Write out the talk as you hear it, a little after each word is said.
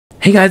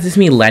Hey guys, it's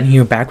me Len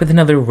here, back with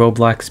another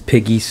Roblox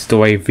Piggy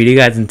story video,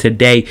 guys, and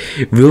today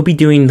we'll be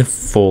doing the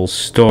full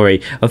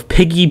story of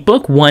Piggy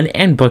Book 1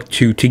 and Book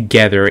 2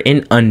 together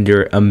in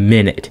under a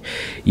minute.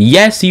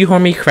 Yes, you heard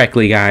me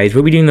correctly, guys.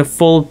 We'll be doing the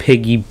full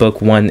Piggy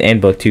Book 1 and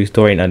Book 2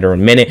 story in under a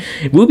minute.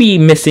 We'll be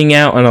missing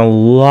out on a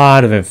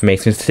lot of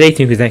information. So stay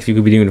tuned, because next week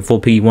we'll be doing the full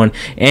Piggy 1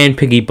 and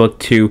Piggy Book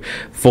 2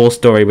 full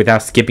story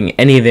without skipping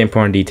any of the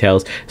important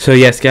details. So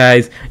yes,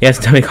 guys,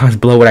 tell me in the comments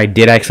below what I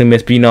did actually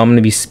miss, but you know, I'm going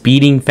to be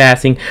speeding,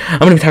 fasting. I'm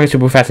going to be talking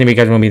super fast, and you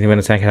guys won't be in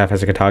the second half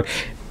as I can talk.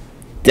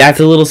 That's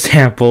a little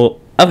sample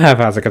of how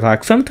fast I can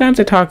talk. Sometimes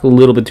I talk a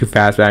little bit too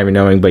fast without even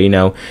knowing, but you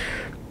know,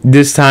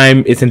 this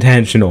time it's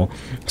intentional.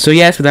 So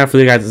yes, without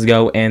further ado, guys, let's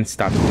go and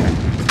stop the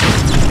time.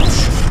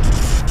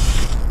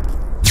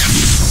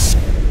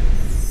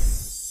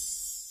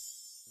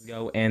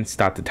 Go and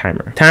stop the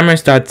timer. Timer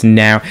starts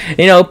now.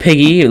 You know,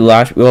 Piggy,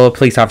 a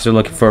police officer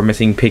looking for a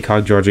missing pig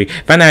called Georgie,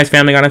 found out his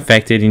family got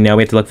infected. You know,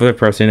 we have to look for the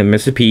person, and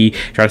Mr. P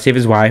tried to save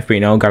his wife, but you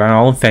know, got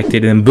all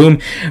infected, and then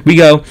boom, we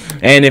go,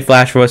 and it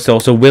flashed for us. So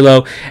also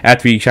Willow,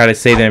 after we try to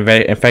save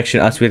the infection,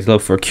 we have to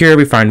look for a cure.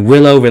 We find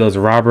Willow. Willow's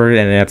a robber, and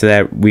then after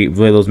that,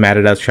 Willow's mad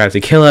at us, tries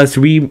to kill us.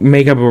 We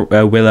make up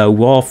a Willow.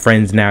 We're all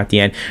friends now at the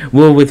end.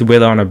 We're with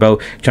Willow on a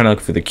boat, trying to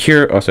look for the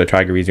cure. Also,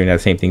 Tiger's doing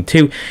that same thing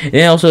too. And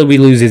then also we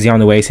lose Izzy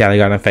on the way. Sally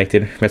got infected.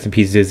 Rest in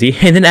peace, Izzy.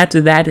 And then after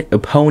that, a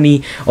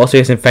pony also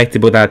gets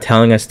infected without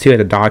telling us to at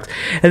the docks.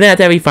 And then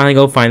after that, we finally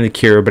go find the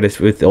cure, but it's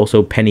with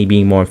also Penny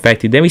being more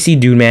infected. Then we see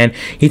Dude Man.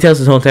 He tells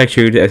us whole entire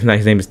truth. His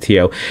name is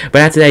Tio.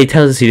 But after that, he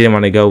tells us he didn't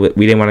want to go. We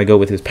didn't want to go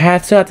with his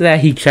path. So after that,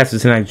 he chats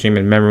us tonight's dream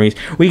and memories.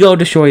 We go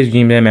destroy his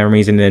dreams and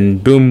memories, and then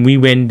boom, we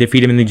win,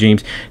 defeat him in the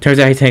dreams. Turns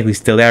out he's technically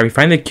still there. We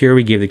find the cure.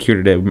 We give the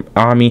cure to the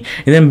army,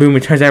 and then boom,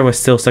 it turns out we're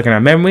still stuck in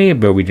our memory,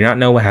 but we do not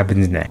know what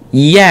happens next.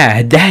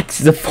 Yeah, that's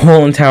the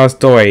full entire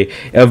story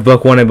of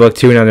Book 1 and Book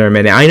 2 in under a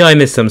minute. I know I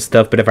missed some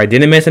stuff, but if I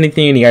didn't miss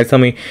anything and you guys tell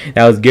me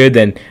that was good,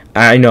 then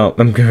I know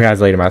I'm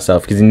congratulating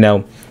myself, because you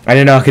know, I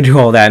didn't know I could do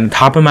all that on the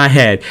top of my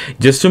head,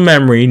 just from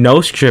memory,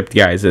 no script,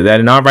 guys. I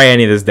did not write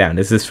any of this down.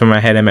 This is from my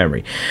head and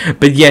memory.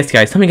 But yes,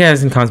 guys, tell me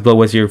guys in the comments below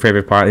what's your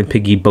favorite part in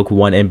Piggy Book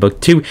 1 and Book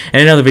 2.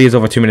 And another video is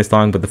over 2 minutes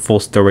long, but the full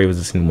story was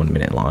just in 1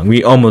 minute long.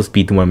 We almost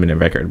beat the 1 minute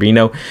record. But you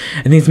know,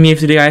 I think it's me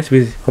for today, guys.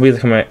 Please hope you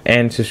like, comment,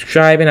 and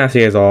subscribe, and I'll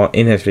see you guys all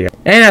in the next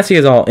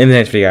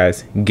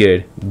video.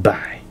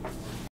 Goodbye.